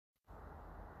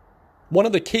One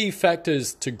of the key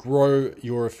factors to grow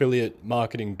your affiliate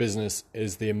marketing business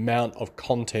is the amount of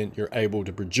content you're able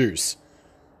to produce.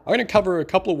 I'm going to cover a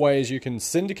couple of ways you can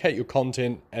syndicate your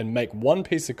content and make one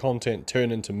piece of content turn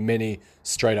into many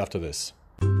straight after this.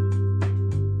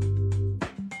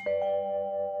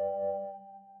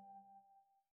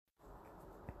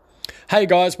 Hey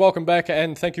guys, welcome back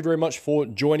and thank you very much for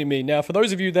joining me. Now, for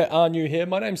those of you that are new here,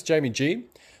 my name's Jamie G.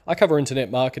 I cover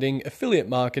internet marketing, affiliate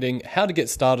marketing, how to get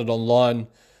started online,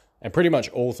 and pretty much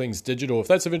all things digital. If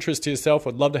that's of interest to yourself,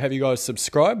 I'd love to have you guys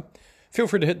subscribe. Feel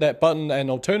free to hit that button, and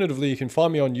alternatively, you can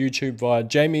find me on YouTube via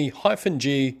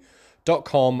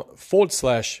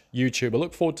jamie-g.com/YouTube. I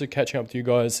look forward to catching up with you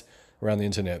guys around the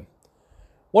internet.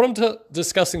 What I'm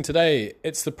discussing today,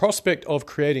 it's the prospect of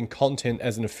creating content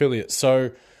as an affiliate. So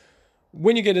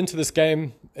when you get into this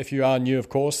game, if you are new, of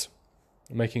course,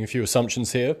 I'm making a few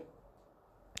assumptions here,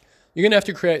 you're going to have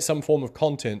to create some form of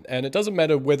content, and it doesn't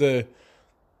matter whether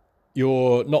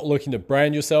you're not looking to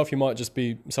brand yourself. You might just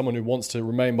be someone who wants to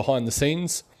remain behind the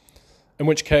scenes, in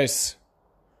which case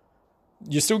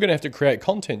you're still going to have to create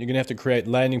content. You're going to have to create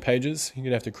landing pages. You're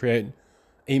going to have to create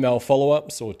email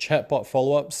follow-ups or chatbot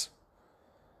follow-ups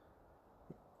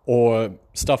or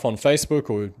stuff on Facebook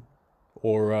or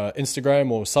Instagram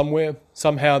or somewhere.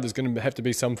 Somehow there's going to have to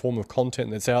be some form of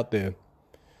content that's out there.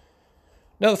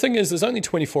 Now, the thing is, there's only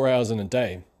 24 hours in a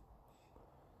day.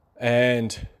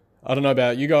 And I don't know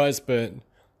about you guys, but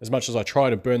as much as I try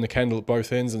to burn the candle at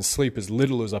both ends and sleep as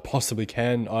little as I possibly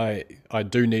can, I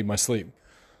do need my sleep,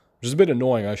 which is a bit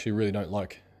annoying. I actually really don't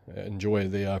enjoy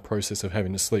the process of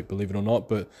having to sleep, believe it or not.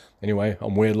 But anyway,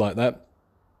 I'm weird like that.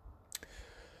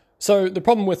 So the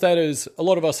problem with that is a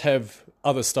lot of us have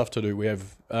other stuff to do. We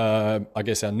have, I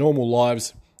guess, our normal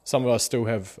lives. Some of us still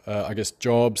have,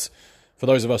 jobs. For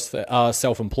those of us that are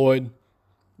self-employed,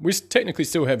 we technically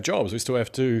still have jobs. We still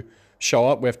have to show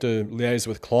up. We have to liaise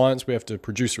with clients. We have to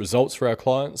produce results for our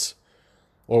clients.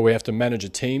 Or we have to manage a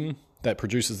team that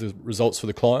produces the results for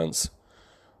the clients.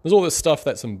 There's all this stuff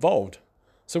that's involved.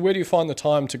 So where do you find the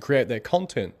time to create that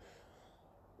content?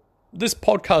 This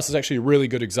podcast is actually a really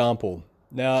good example.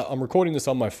 Now, I'm recording this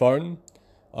on my phone.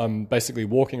 I'm basically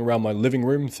walking around my living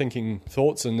room thinking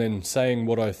thoughts and then saying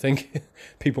what I think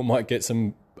people might get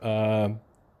some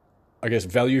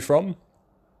value from.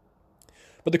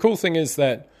 But the cool thing is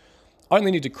that I only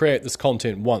need to create this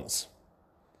content once.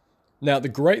 Now, the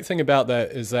great thing about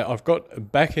that is that I've got a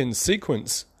back-end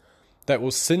sequence that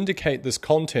will syndicate this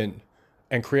content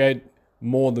and create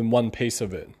more than one piece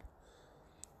of it.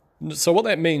 So what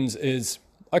that means is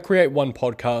I create one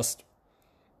podcast.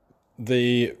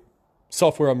 The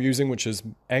software I'm using, which is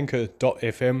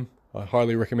Anchor.fm, I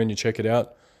highly recommend you check it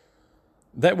out.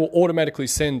 That will automatically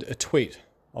send a tweet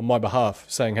on my behalf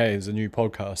saying, hey, there's a new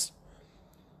podcast.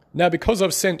 Now, because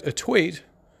I've sent a tweet,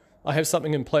 I have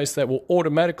something in place that will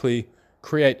automatically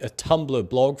create a Tumblr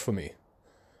blog for me.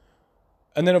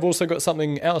 And then I've also got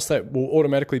something else that will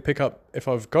automatically pick up if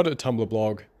I've got a Tumblr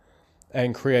blog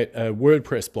and create a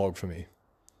WordPress blog for me,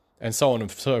 and so on and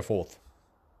so forth.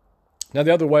 Now,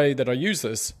 the other way that I use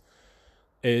this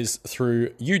is through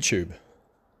YouTube.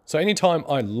 So anytime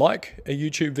I like a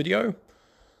YouTube video,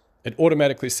 it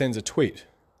automatically sends a tweet.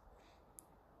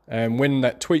 And when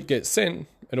that tweet gets sent,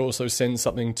 it also sends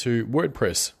something to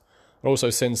WordPress. It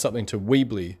also sends something to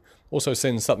Weebly. Also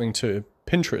sends something to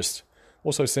Pinterest.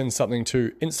 Also sends something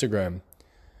to Instagram.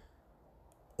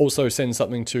 Also sends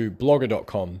something to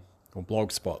blogger.com or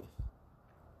Blogspot.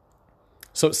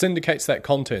 So it syndicates that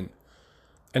content.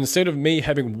 And instead of me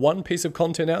having one piece of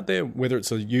content out there, whether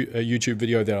it's a YouTube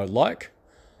video that I like,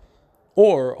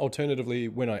 or alternatively,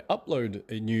 when I upload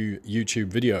a new YouTube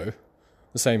video,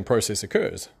 the same process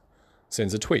occurs.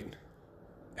 Sends a tweet,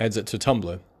 adds it to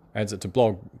Tumblr, adds it to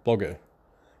Blogger,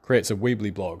 creates a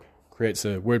Weebly blog, creates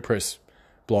a WordPress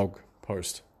blog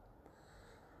post,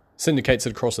 syndicates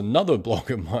it across another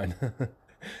blog of mine,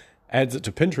 adds it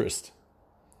to Pinterest.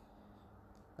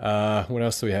 What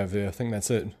else do we have there? I think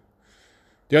that's it.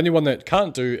 The only one that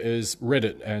can't do is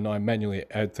Reddit, and I manually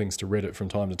add things to Reddit from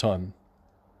time to time.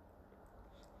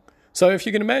 So if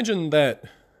you can imagine that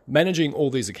managing all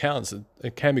these accounts,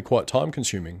 it can be quite time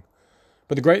consuming.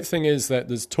 But the great thing is that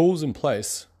there's tools in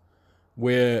place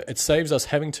where it saves us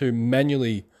having to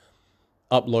manually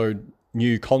upload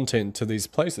new content to these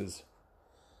places.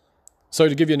 So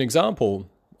to give you an example,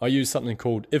 I use something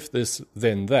called If This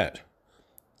Then That,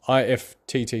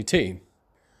 IFTTT.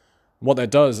 What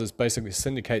that does is basically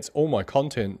syndicates all my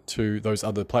content to those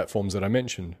other platforms that I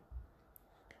mentioned.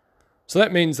 So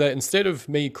that means that instead of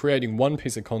me creating one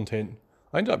piece of content,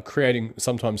 I end up creating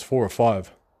sometimes 4 or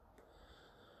 5.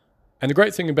 And the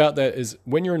great thing about that is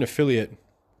when you're an affiliate,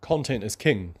 content is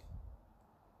king.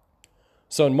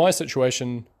 So in my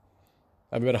situation,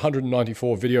 I have about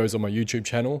 194 videos on my YouTube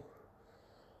channel.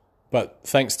 But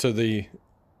thanks to the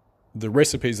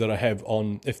recipes that I have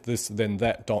on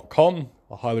ifthisthenThat.com,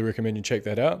 I highly recommend you check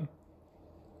that out.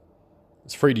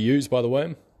 It's free to use, by the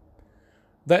way.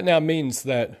 That now means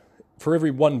that for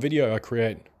every one video I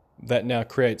create, that now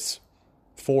creates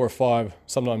 4 or 5,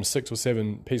 sometimes 6 or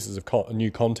 7 pieces of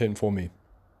new content for me.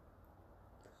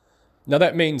 Now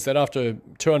that means that after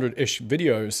 200-ish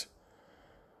videos,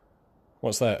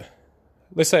 what's that?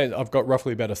 Let's say I've got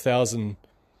roughly about 1,000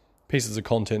 pieces of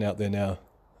content out there now,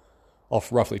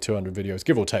 off roughly 200 videos,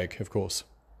 give or take, of course.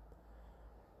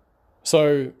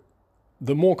 So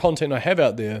the more content I have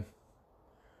out there,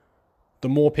 the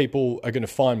more people are going to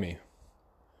find me.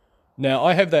 Now,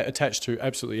 I have that attached to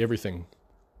absolutely everything.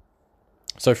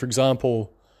 So, for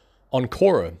example, on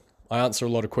Quora, I answer a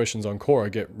lot of questions on Quora. I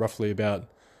get roughly about,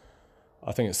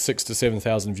 I think it's 6,000 to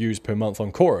 7,000 views per month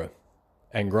on Quora,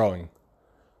 and growing.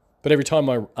 But every time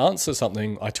I answer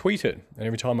something, I tweet it. And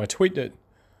every time I tweet it,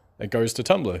 it goes to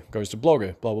Tumblr, goes to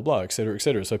Blogger, blah, blah, blah, etc.,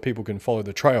 etc. So people can follow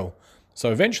the trail.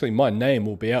 So eventually my name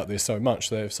will be out there so much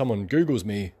that if someone Googles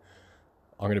me,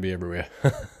 I'm going to be everywhere.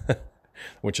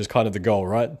 Which is kind of the goal,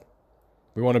 right?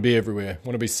 We want to be everywhere,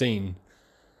 want to be seen.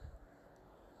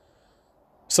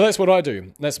 So that's what I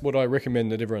do. That's what I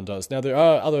recommend that everyone does. Now, there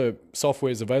are other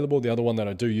softwares available. The other one that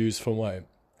I do use for my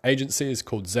agency is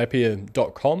called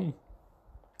Zapier.com.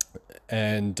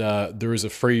 And there is a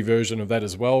free version of that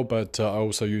as well, but I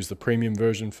also use the premium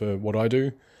version for what I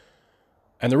do.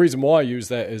 And the reason why I use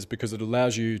that is because it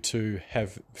allows you to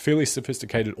have fairly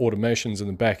sophisticated automations in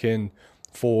the back end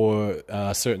for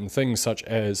certain things, such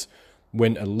as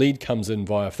when a lead comes in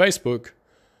via Facebook,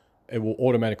 it will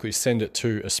automatically send it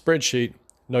to a spreadsheet,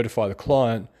 notify the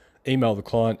client, email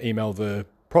the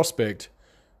prospect,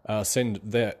 send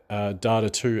that data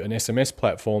to an SMS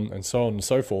platform, and so on and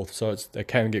so forth. So it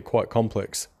can get quite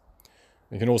complex.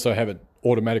 You can also have it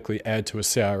automatically add to a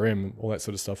CRM, all that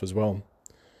sort of stuff as well.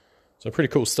 So pretty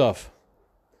cool stuff.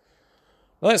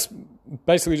 Well, that's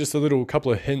basically just a little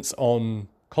couple of hints on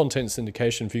content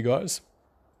syndication for you guys.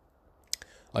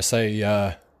 I say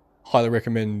highly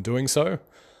recommend doing so.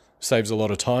 Saves a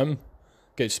lot of time,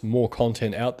 gets more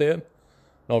content out there. And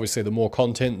obviously, the more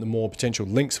content, the more potential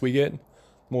links we get. The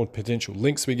more potential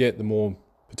links we get, the more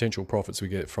potential profits we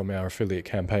get from our affiliate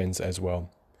campaigns as well.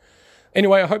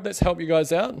 Anyway, I hope that's helped you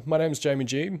guys out. My name is Jamie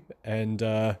G, and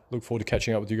look forward to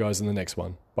catching up with you guys in the next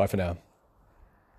one. Bye for now.